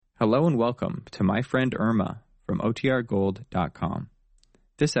Hello and welcome to My Friend Irma from OTRGold.com.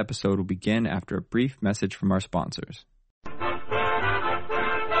 This episode will begin after a brief message from our sponsors.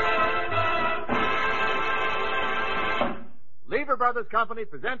 Lever Brothers Company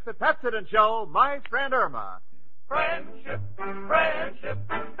presents the Pepsodent Show, My Friend Irma. Friendship, friendship,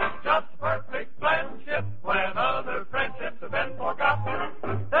 just perfect friendship. When other friendships have been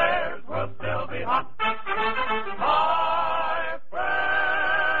forgotten, theirs will still be hot. My friend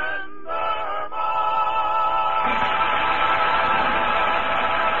Irma.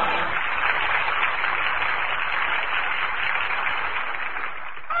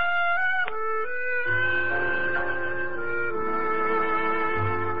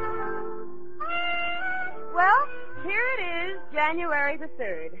 Well, here it is, January the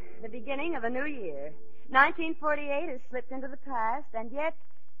 3rd, the beginning of a new year. 1948 has slipped into the past, and yet,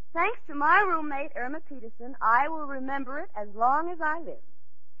 thanks to my roommate, Irma Peterson, I will remember it as long as I live.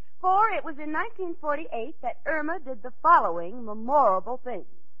 For it was in 1948 that Irma did the following memorable things.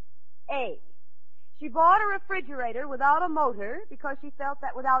 A. She bought a refrigerator without a motor because she felt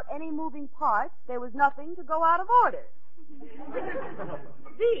that without any moving parts, there was nothing to go out of order.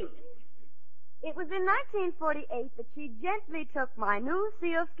 B. It was in 1948 that she gently took my new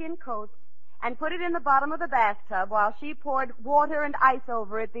sealskin coat and put it in the bottom of the bathtub while she poured water and ice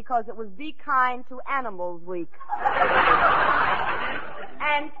over it because it was Be Kind to Animals Week.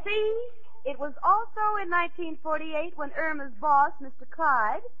 And C, it was also in 1948 when Irma's boss, Mr.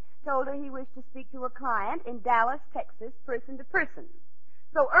 Clyde, told her he wished to speak to a client in Dallas, Texas, person to person.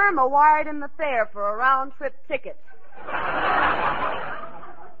 So Irma wired him the fare for a round-trip ticket.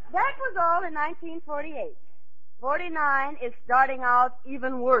 That was all in 1948. 49 is starting out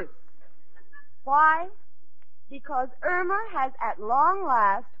even worse. Why? Because Irma has at long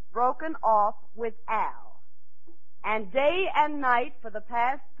last broken off with Al. And day and night for the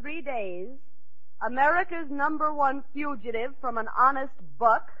past 3 days, America's #1 fugitive from an honest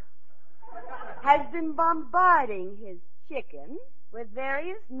buck has been bombarding his chicken with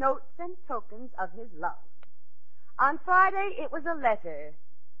various notes and tokens of his love. On Friday, it was a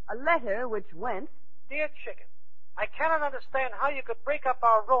letter which went, Dear Chicken, I cannot understand how you could break up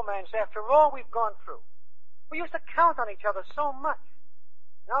our romance after all we've gone through. We used to count on each other so much.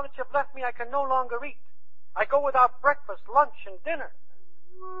 Now that you've left me, I can no longer eat. I go without breakfast, lunch, and dinner.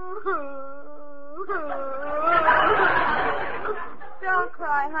 Don't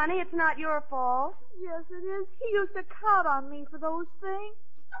cry, honey. It's not your fault. Yes, it is. He used to count on me for those things.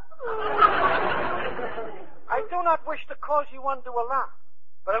 I do not wish to cause you undue alarm,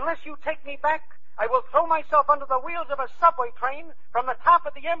 but unless you take me back, I will throw myself under the wheels of a subway train from the top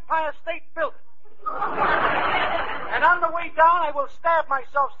of the Empire State Building. And on the way down, I will stab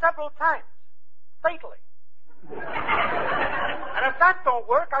myself several times, fatally. And if that don't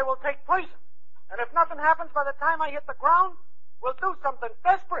work, I will take poison. And if nothing happens by the time I hit the ground, we'll do something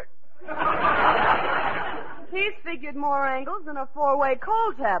desperate. He's figured more angles than a 4-way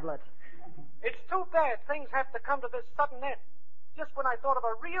cold tablet. It's too bad things have to come to this sudden end, just when I thought of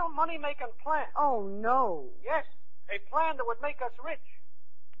a real money-making plan. Oh, no. Yes, a plan that would make us rich.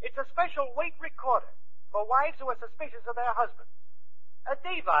 It's a special weight recorder for wives who are suspicious of their husbands. A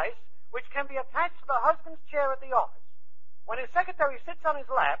device which can be attached to the husband's chair at the office. When his secretary sits on his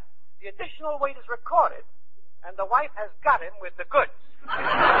lap, the additional weight is recorded, and the wife has got him with the goods.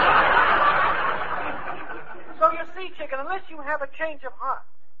 So you see, Chicken, unless you have a change of heart,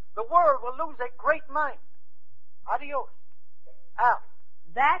 the world will lose a great mind. Adios. Al.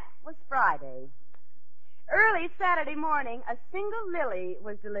 That was Friday. Early Saturday morning, a single lily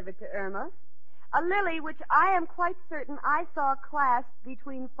was delivered to Irma. A lily which I am quite certain I saw clasped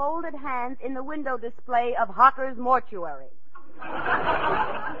between folded hands in the window display of Hocker's mortuary.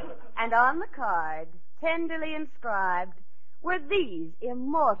 And on the card, tenderly inscribed, were these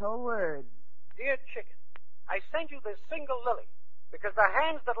immortal words. Dear Chicken, I send you this single lily because the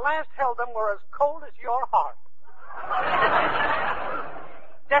hands that last held them were as cold as your heart.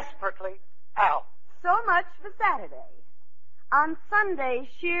 Desperately, Al. So much for Saturday. On Sunday,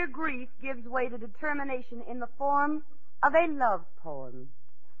 sheer grief gives way to determination in the form of a love poem,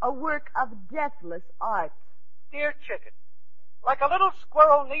 a work of deathless art. Dear Chicken, like a little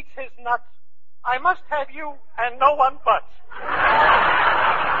squirrel needs his nuts, I must have you and no one but.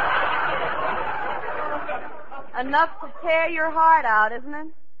 Enough to tear your heart out, isn't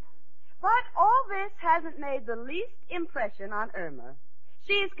it? But all this hasn't made the least impression on Irma.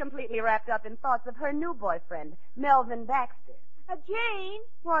 She's completely wrapped up in thoughts of her new boyfriend, Melvin Baxter. Jane,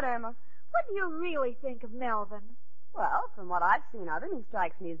 What, Irma? what do you really think of Melvin? Well, from what I've seen of him, he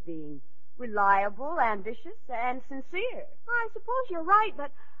strikes me as being reliable, ambitious, and sincere. I suppose you're right,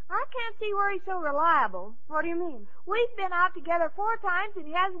 but I can't see where he's so reliable. What do you mean? We've been out together 4 times and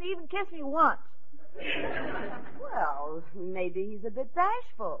he hasn't even kissed me once. Well, maybe he's a bit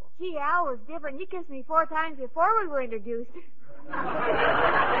bashful. Gee, Al was different. He kissed me 4 times before we were introduced.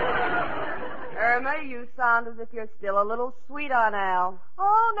 Irma, you sound as if you're still a little sweet on Al.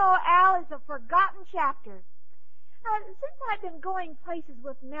 Oh, no, Al is a forgotten chapter. Since I've been going places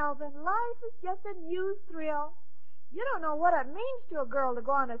with Melvin, life is just a new thrill. You don't know what it means to a girl to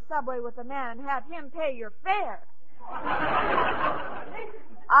go on a subway with a man and have him pay your fare.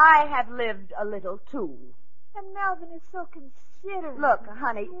 I have lived a little, too. And Melvin is so considerate. Look,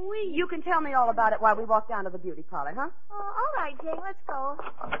 honey, sweet. you can tell me all about it while we walk down to the beauty parlor, huh? Oh, all right, Jane, let's go.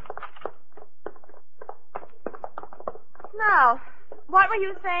 Now, what were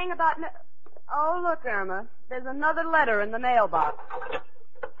you saying about... Oh, look, Irma, there's another letter in the mailbox.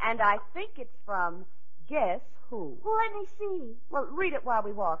 And I think it's from guess who. Well, let me see. Well, read it while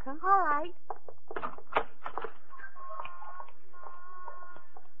we walk, huh? All right.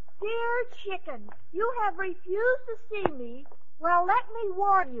 Dear Chicken, you have refused to see me. Well, let me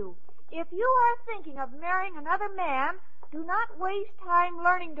warn you. If you are thinking of marrying another man, do not waste time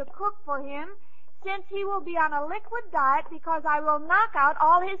learning to cook for him, since he will be on a liquid diet because I will knock out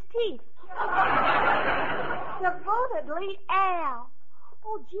all his teeth. Devotedly, Al.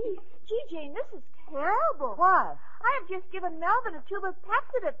 Oh, gee, Jane, this is terrible. What? I have just given Melvin a tube of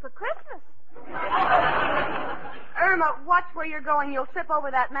Pepsodent for Christmas. Irma, watch where you're going. You'll trip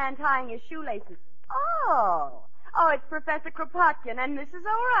over that man tying his shoelaces. Oh, it's Professor Kropotkin and Mrs.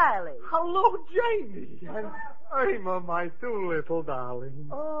 O'Reilly. Hello, Jamie. And Irma, my 2 little darlings.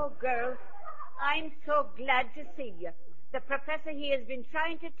 Oh, girls, I'm so glad to see you. The professor, he has been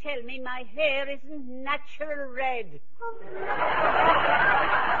trying to tell me my hair isn't natural red.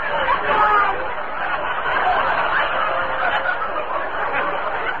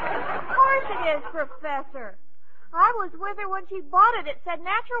 Of course it is, Professor. I was with her when she bought it. It said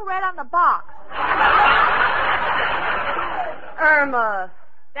natural red on the box. Irma.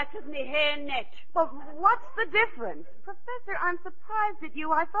 That was my hair net. But what's the difference? Professor, I'm surprised at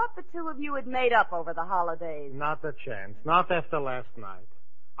you. I thought the 2 of you had made up over the holidays. Not a chance. Not after last night.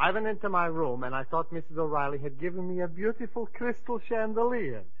 I went into my room and I thought Mrs. O'Reilly had given me a beautiful crystal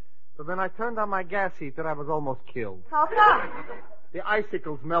chandelier. But when I turned on my gas heater, I was almost killed. How come? The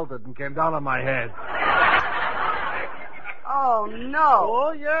icicles melted and came down on my head. Oh, no.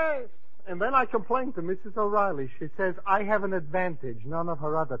 Oh, yes. And then I complained to Mrs. O'Reilly. She says I have an advantage none of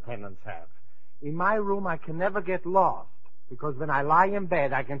her other tenants have. In my room, I can never get lost, because when I lie in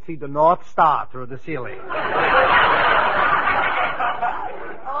bed, I can see the North Star through the ceiling.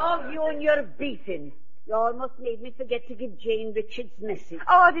 Oh, you and your beefing. You almost made me forget to give Jane Richard's message.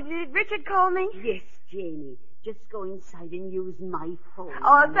 Oh, did Richard call me? Yes, Jamie. Just go inside and use my phone.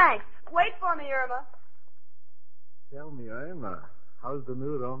 Oh, thanks. Wait for me, Irma. Tell me, Irma, how's the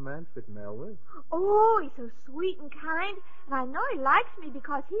new romance with Melvin? Oh, he's so sweet and kind. And I know he likes me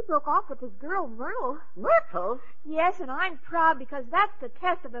because he broke off with his girl, Myrtle. Myrtle? Yes, and I'm proud because that's the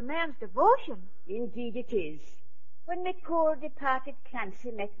test of a man's devotion. Indeed it is. When my poor departed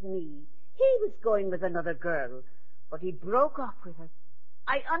Clancy met me, he was going with another girl, but he broke off with her.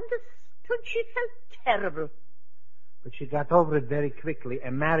 I understood she felt terrible. But she got over it very quickly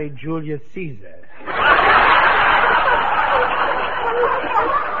and married Julius Caesar.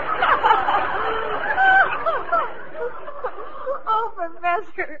 Oh,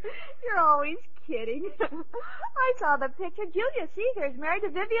 Professor, you're always kidding. I saw the picture. Julius Caesar is married to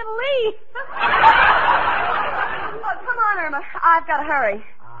Vivian Lee. Oh, come on, Irma. I've got to hurry.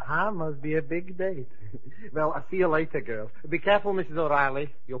 Must be a big date. Well, I'll see you later, girls. Be careful, Mrs.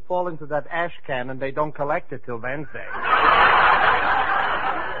 O'Reilly. You'll fall into that ash can and they don't collect it till Wednesday.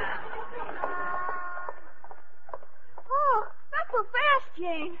 Oh, not so fast,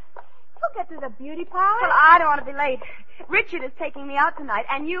 Jane. You'll get to the beauty parlor. Well, I don't want to be late. Richard is taking me out tonight,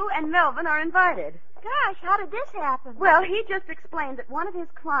 and you and Melvin are invited. Gosh, how did this happen? Well, he just explained that one of his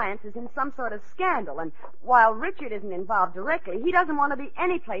clients is in some sort of scandal, and while Richard isn't involved directly, he doesn't want to be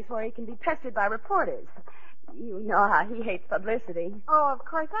any place where he can be pestered by reporters. You know how he hates publicity. Oh, of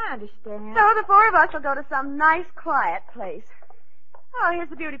course, I understand. So the 4 of us will go to some nice, quiet place. Oh, here's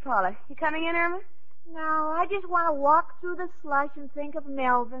the beauty parlor. You coming in, Irma? No, I just want to walk through the slush and think of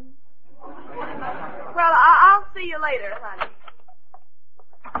Melvin. Well, I'll see you later, honey.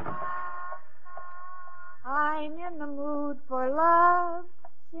 I'm in the mood for love,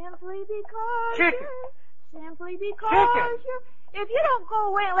 simply because Chicken. Simply because you're... If you don't go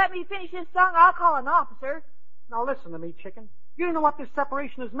away and let me finish this song, I'll call an officer. Now listen to me, Chicken. You don't know what this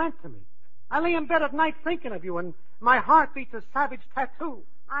separation has meant to me. I lay in bed at night thinking of you, and my heart beats a savage tattoo.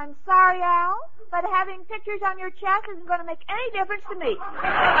 I'm sorry, Al, but having pictures on your chest isn't going to make any difference to me.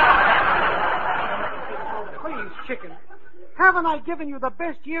 Please, Chicken. Haven't I given you the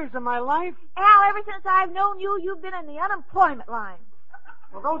best years of my life? Al, ever since I've known you, you've been in the unemployment line.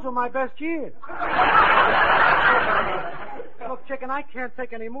 Well, those were my best years. Look, Chicken, I can't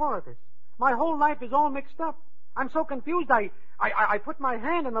take any more of this. My whole life is all mixed up. I'm so confused, I put my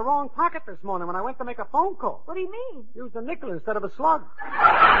hand in the wrong pocket this morning when I went to make a phone call. What do you mean? Used a nickel instead of a slug.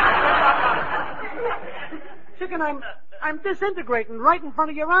 Chicken, I'm disintegrating right in front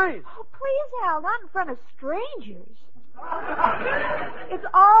of your eyes. Oh, please, Al, not in front of strangers. It's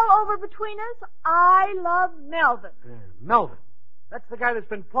all over between us. I love Melvin. Yeah, Melvin. That's the guy that's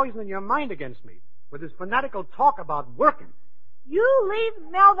been poisoning your mind against me with his fanatical talk about working. You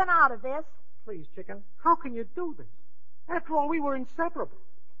leave Melvin out of this. Please, Chicken, how can you do this? After all, we were inseparable.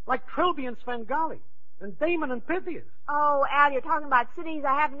 Like Trilby and Svengali, and Damon and Pythias. Oh, Al, you're talking about cities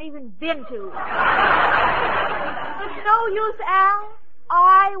I haven't even been to. It's no use, Al.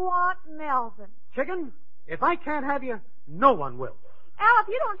 I want Melvin. Chicken, if I can't have you, no one will. Al, if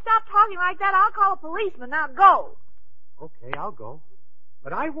you don't stop talking like that, I'll call a policeman. Now go. Okay, I'll go.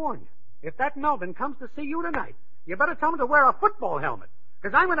 But I warn you, if that Melvin comes to see you tonight, you better tell him to wear a football helmet,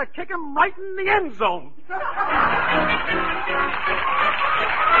 because I'm going to kick him right in the end zone. Oh,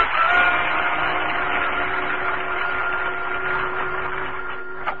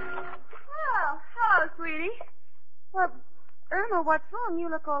 hello, sweetie. Well, Irma, what's wrong? You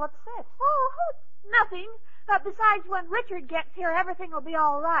look all upset. Oh, nothing. Besides, when Richard gets here, everything will be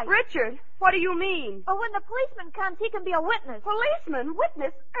all right. Richard? What do you mean? Oh, when the policeman comes, he can be a witness. Policeman?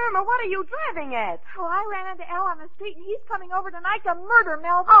 Witness? Irma, what are you driving at? Oh, I ran into Al on the street, and he's coming over tonight to murder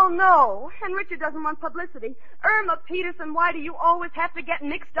Melvin. Oh, no. And Richard doesn't want publicity. Irma Peterson, why do you always have to get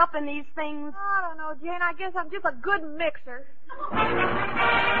mixed up in these things? I don't know, Jane. I guess I'm just a good mixer.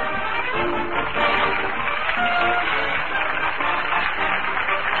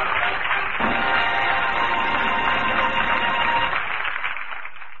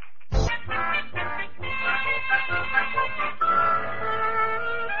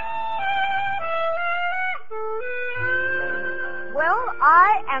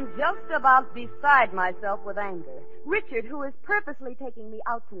 I am just about beside myself with anger. Richard, who is purposely taking me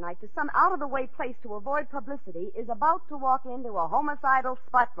out tonight to some out-of-the-way place to avoid publicity, is about to walk into a homicidal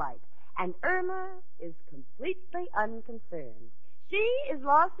spotlight. And Irma is completely unconcerned. She is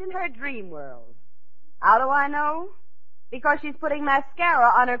lost in her dream world. How do I know? Because she's putting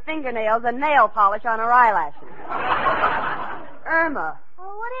mascara on her fingernails and nail polish on her eyelashes. Irma.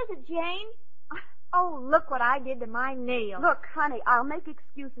 Oh, what is it, Jane? Oh, look what I did to my nails. Look, honey, I'll make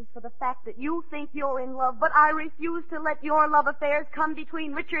excuses for the fact that you think you're in love, but I refuse to let your love affairs come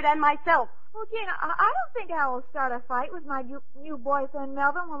between Richard and myself. Oh, Jane, I don't think I will start a fight with my new boyfriend,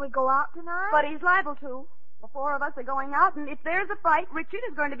 Melvin, when we go out tonight. But he's liable to. The four of us are going out, and if there's a fight, Richard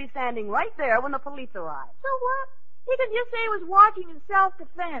is going to be standing right there when the police arrive. So what? He can just say he was watching in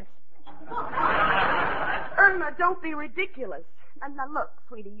self-defense. Irma, don't be ridiculous. And now look,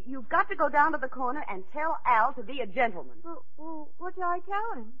 sweetie, you've got to go down to the corner and tell Al to be a gentleman. Well, what shall I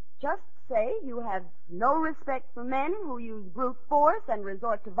tell him? Just say you have no respect for men who use brute force and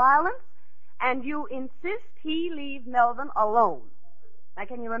resort to violence, and you insist he leave Melvin alone. Now,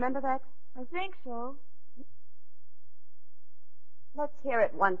 can you remember that? I think so. Let's hear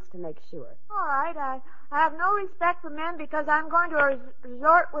it once to make sure. All right. I have no respect for men because I'm going to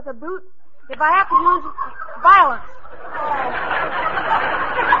resort with a brute if I have to use violence.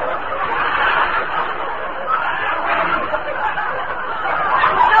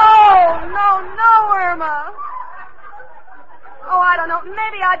 No, Irma. Oh, I don't know.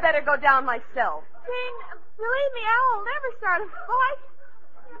 Maybe I'd better go down myself. Jane, believe me, I will never start a fight.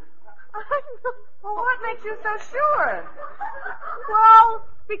 Well, what makes you so sure? Well,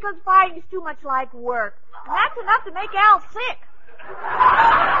 because fighting's too much like work. And that's enough to make Al sick.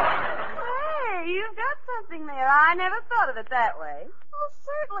 Hey, you've got something there. I never thought of it that way. Oh,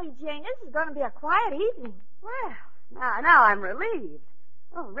 certainly, Jane. This is going to be a quiet evening. Well, now I'm relieved.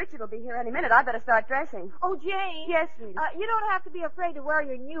 Oh, Richard will be here any minute. I better start dressing. Oh, Jane. Yes, sweetie. You don't have to be afraid to wear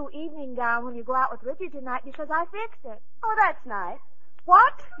your new evening gown when you go out with Richard tonight because I fixed it. Oh, that's nice.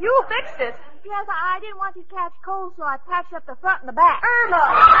 What? You fixed it? Yes, I didn't want you to catch cold, so I patched up the front and the back.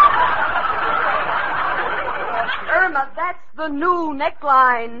 Irma, that's the new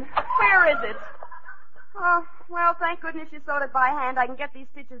neckline. Where is it? Oh, well, thank goodness you sewed it by hand. I can get these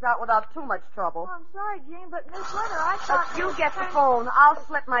stitches out without too much trouble. Oh, I'm sorry, Jane, but Miss Winter, I thought... You get the phone. I'll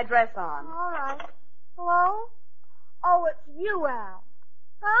slip my dress on. All right. Hello? Oh, it's you, Al.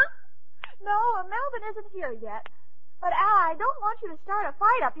 Huh? No, Melvin isn't here yet. But, Al, I don't want you to start a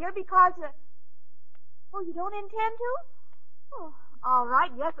fight up here because... Oh, you don't intend to? Oh, all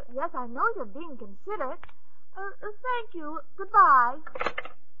right. Yes, I know you're being considerate. Thank you. Goodbye.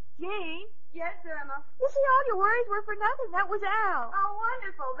 Jane? Yes, Irma. You see, all your worries were for nothing. That was Al. Oh,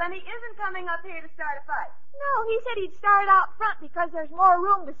 wonderful. Then he isn't coming up here to start a fight. No, he said he'd start out front because there's more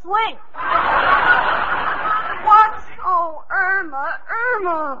room to swing. What? Oh, Irma.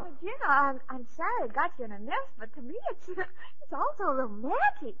 Gina, I'm sorry I got you in a mess, but to me it's also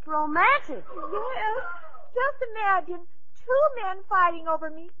romantic. Romantic? Yes. Just imagine two men fighting over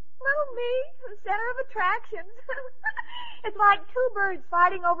me. Little me, the center of attractions. It's like two birds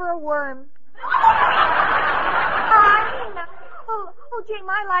fighting over a worm. Oh, Jane,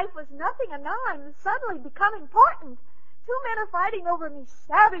 my life was nothing, and now I'm suddenly become important. Two men are fighting over me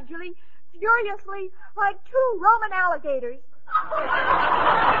savagely, furiously, like two Roman alligators.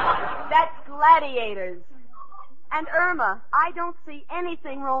 That's gladiators. And Irma, I don't see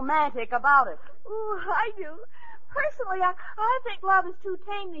anything romantic about it. Ooh, I do. Personally, I think love is too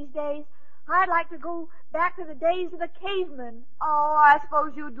tame these days. I'd like to go back to the days of the cavemen. Oh, I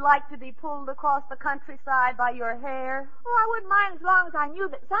suppose you'd like to be pulled across the countryside by your hair? Oh, I wouldn't mind as long as I knew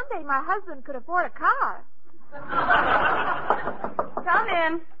that someday my husband could afford a car. Come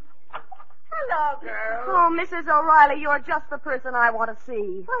in. Hello, girl. Oh, Mrs. O'Reilly, you're just the person I want to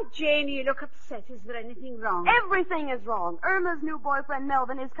see. Why, Janie, you look upset. Is there anything wrong? Everything is wrong. Irma's new boyfriend,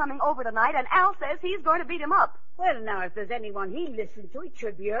 Melvin, is coming over tonight, and Al says he's going to beat him up. Well, now, if there's anyone he'll listen to, it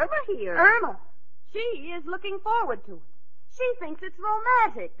should be Irma here. Irma? She is looking forward to it. She thinks it's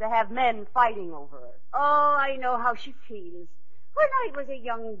romantic to have men fighting over her. Oh, I know how she feels. When I was a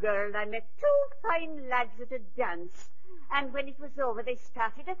young girl, I met two fine lads at a dance. And when it was over, they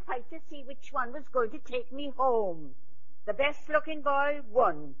started a fight to see which one was going to take me home. The best-looking boy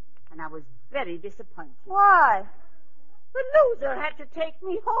won, and I was very disappointed. Why? The loser had to take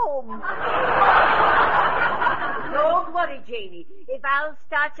me home. Don't worry, Janie. If Al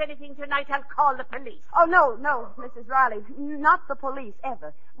starts anything tonight, I'll call the police. Oh, no, Mrs. Riley. Not the police,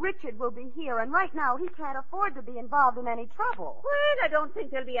 ever. Richard will be here, and right now he can't afford to be involved in any trouble. Well, I don't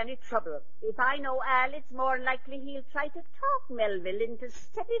think there'll be any trouble. If I know Al, it's more likely he'll try to talk Melville into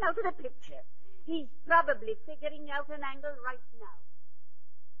stepping out of the picture. He's probably figuring out an angle right now.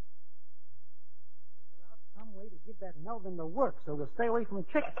 Some way to give that Melvin the work so he'll stay away from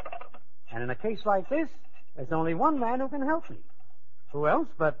chicken. And in a case like this, there's only one man who can help me. Who else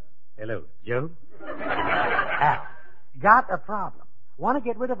but... Hello, Joe. Al, got a problem. Want to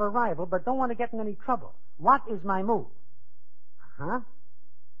get rid of a rival, but don't want to get in any trouble. What is my move?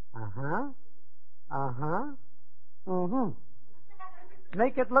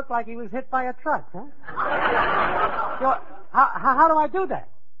 Make it look like he was hit by a truck, huh? So, how do I do that?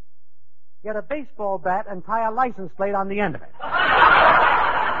 Get a baseball bat and tie a license plate on the end of it.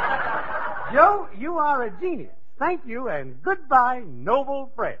 Joe, you are a genius. Thank you, and goodbye, noble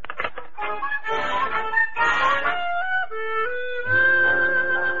friend.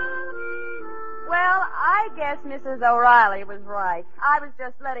 Well, I guess Mrs. O'Reilly was right. I was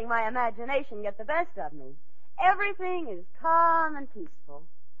just letting my imagination get the best of me. Everything is calm and peaceful.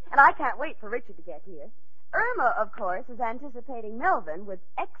 And I can't wait for Richard to get here. Irma, of course, is anticipating Melvin with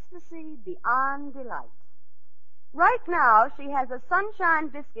ecstasy beyond delight. Right now, she has a sunshine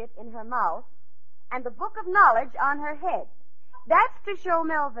biscuit in her mouth and the book of knowledge on her head. That's to show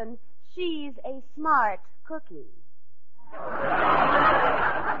Melvin she's a smart cookie.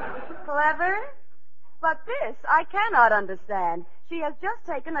 Clever? But this I cannot understand. She has just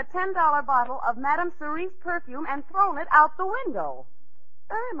taken a $10 bottle of Madame Cerise perfume and thrown it out the window.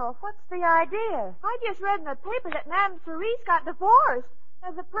 Irma, what's the idea? I just read in the paper that Madame Cerise got divorced.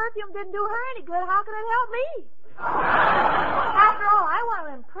 If the perfume didn't do her any good, how could it help me? After all, I want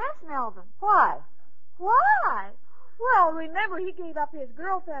to impress Melvin. Why? Why? Well, remember, he gave up his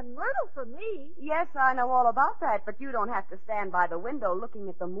girlfriend Myrtle for me. Yes, I know all about that, but you don't have to stand by the window looking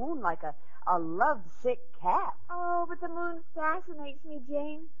at the moon like a lovesick cat. Oh, but the moon fascinates me,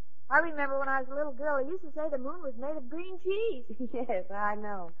 Jane. I remember when I was a little girl, I used to say the moon was made of green cheese. Yes, I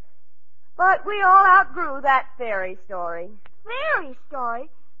know. But we all outgrew that fairy story. Fairy story?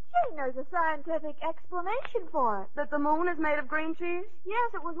 Jane, there's a scientific explanation for it. That the moon is made of green cheese?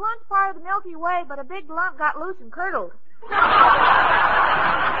 Yes, it was once part of the Milky Way, but a big lump got loose and curdled.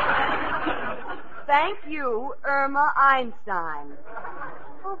 Thank you, Irma Einstein.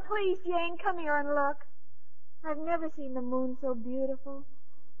 Oh, please, Jane, come here and look. I've never seen the moon so beautiful.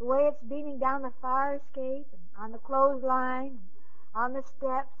 The way it's beaming down the fire escape, and on the clothesline, and on the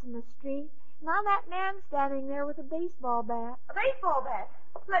steps and the street, and on that man standing there with a baseball bat. A baseball bat?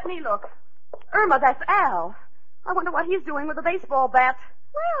 Let me look. Irma, that's Al. I wonder what he's doing with a baseball bat.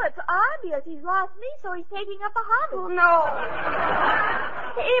 Well, it's obvious he's lost me, so he's taking up a hobby. Oh,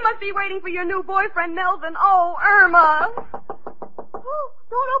 no. He must be waiting for your new boyfriend, Melvin. Oh, Irma. Oh,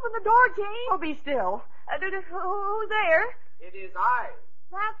 don't open the door, Jane. Oh, be still. Who's there? It is I.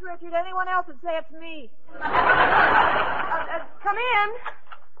 That's Richard. Anyone else would say it's me. Come in.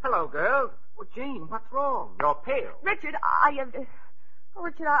 Hello, girl. Well, Jane, what's wrong? You're pale. Richard,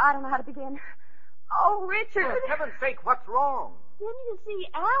 Richard, I don't know how to begin. Oh, Richard. For heaven's sake, what's wrong? Didn't you see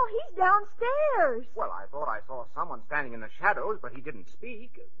Al? He's downstairs. Well, I thought I saw someone standing in the shadows, but he didn't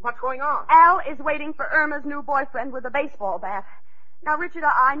speak. What's going on? Al is waiting for Irma's new boyfriend with a baseball bat. Now, Richard,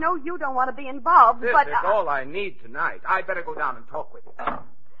 I know you don't want to be involved, This but... is all I need tonight. I'd better go down and talk with him.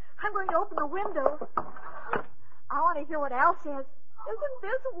 I'm going to open the window. I want to hear what Al says. Isn't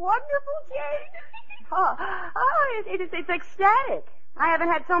this wonderful, Jane? It's ecstatic. I haven't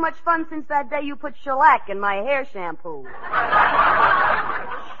had so much fun since that day you put shellac in my hair shampoo.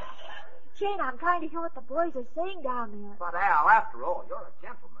 Jane, I'm trying to hear what the boys are saying down there. But, Al, after all, you're a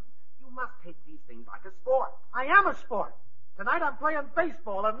gentleman. You must take these things like a sport. I am a sport. Tonight I'm playing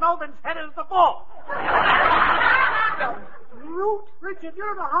baseball, and Melvin's head is the ball. Root, Richard, you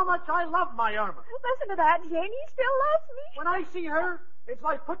don't know how much I love my Irma. Listen to that, Jane. He still loves me. When I see her, it's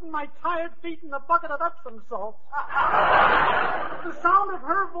like putting my tired feet in a bucket of Epsom salts. The sound of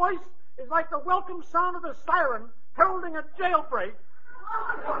her voice is like the welcome sound of a siren heralding a jailbreak.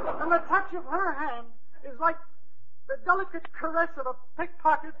 And the touch of her hand is like the delicate caress of a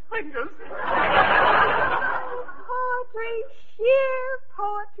pickpocket's fingers. Poetry, sheer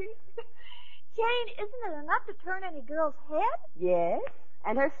poetry. Jane, isn't it enough to turn any girl's head? Yes,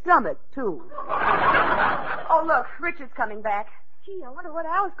 and her stomach, too. Oh, look, Richard's coming back. Gee, I wonder what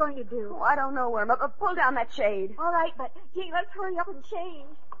Al's going to do. Oh, I don't know, Irma, but pull down that shade. All right, but, Jane, let's hurry up and change.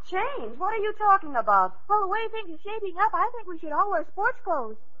 Change? What are you talking about? Well, the way things are shaping up, I think we should all wear sports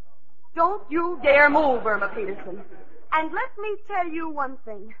clothes. Don't you dare move, Irma Peterson. And let me tell you one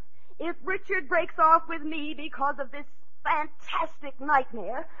thing. If Richard breaks off with me because of this fantastic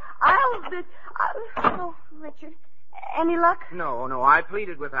nightmare, Oh, Richard, any luck? No, I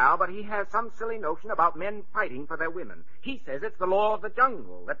pleaded with Al, but he has some silly notion about men fighting for their women. He says it's the law of the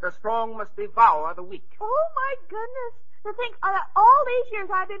jungle, that the strong must devour the weak. Oh, my goodness. To think all these years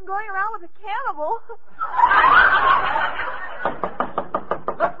I've been going around with a cannibal.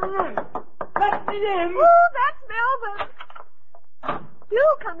 Let me in. Let me in. Oh, that's Melvin.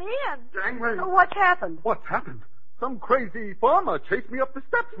 Do come in. Gangway. What's happened? What's happened? Some crazy farmer chased me up the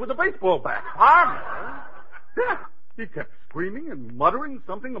steps with a baseball bat. Farmer? Yeah. He kept screaming and muttering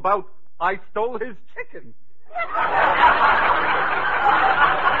something about I stole his chicken.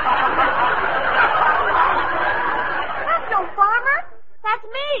 That's no farmer. That's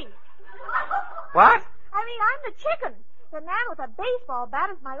me. What? I mean, I'm the chicken. The man with a baseball bat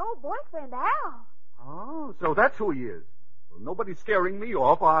is my old boyfriend, Al. Oh, so that's who he is. Well, nobody's scaring me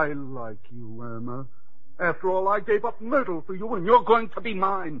off. I like you, Irma. After all, I gave up Myrtle for you, and you're going to be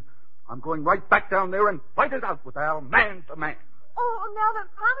mine. I'm going right back down there and fight it out with Al, man to man. Oh, now then,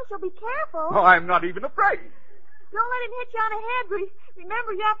 promise you'll be careful. Oh, I'm not even afraid. Don't let him hit you on the head.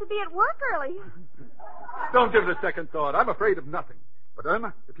 Remember, you have to be at work early. Don't give it a second thought. I'm afraid of nothing. But,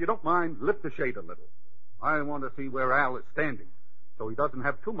 Irma, if you don't mind, lift the shade a little. I want to see where Al is standing, so he doesn't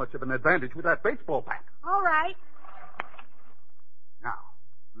have too much of an advantage with that baseball bat. All right. Now,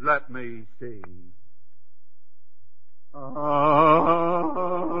 let me see. What's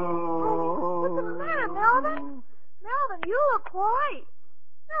the matter, Melvin? Melvin, you look white.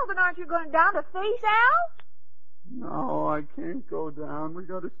 Melvin, aren't you going down to face Al? No, I can't go down. We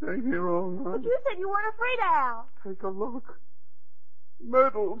got to stay here all night. But you said you weren't afraid of Al. Take a look.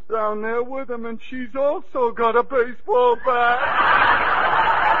 Myrtle's down there with him, and she's also got a baseball bat.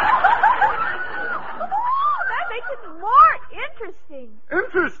 Oh, that makes it more interesting.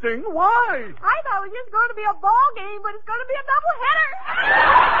 Interesting? Why? I thought it was just going to be a ball game, but it's going to be a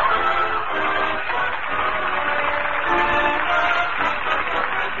doubleheader.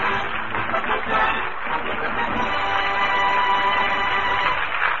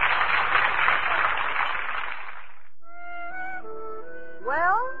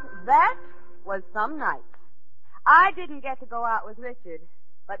 Well, that was some night. I didn't get to go out with Richard,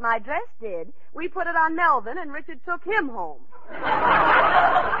 but my dress did. We put it on Melvin, and Richard took him home.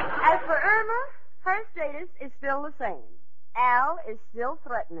 As for Irma, her status is still the same. Al is still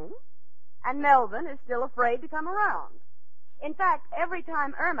threatening, and Melvin is still afraid to come around. In fact, every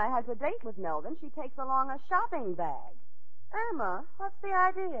time Irma has a date with Melvin, she takes along a shopping bag. Irma, what's the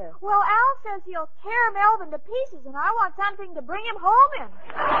idea? Well, Al says he'll tear Melvin to pieces, and I want something to bring him home in.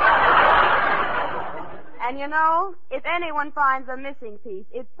 And you know, if anyone finds a missing piece,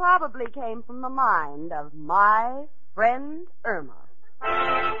 it probably came from the mind of my friend Irma.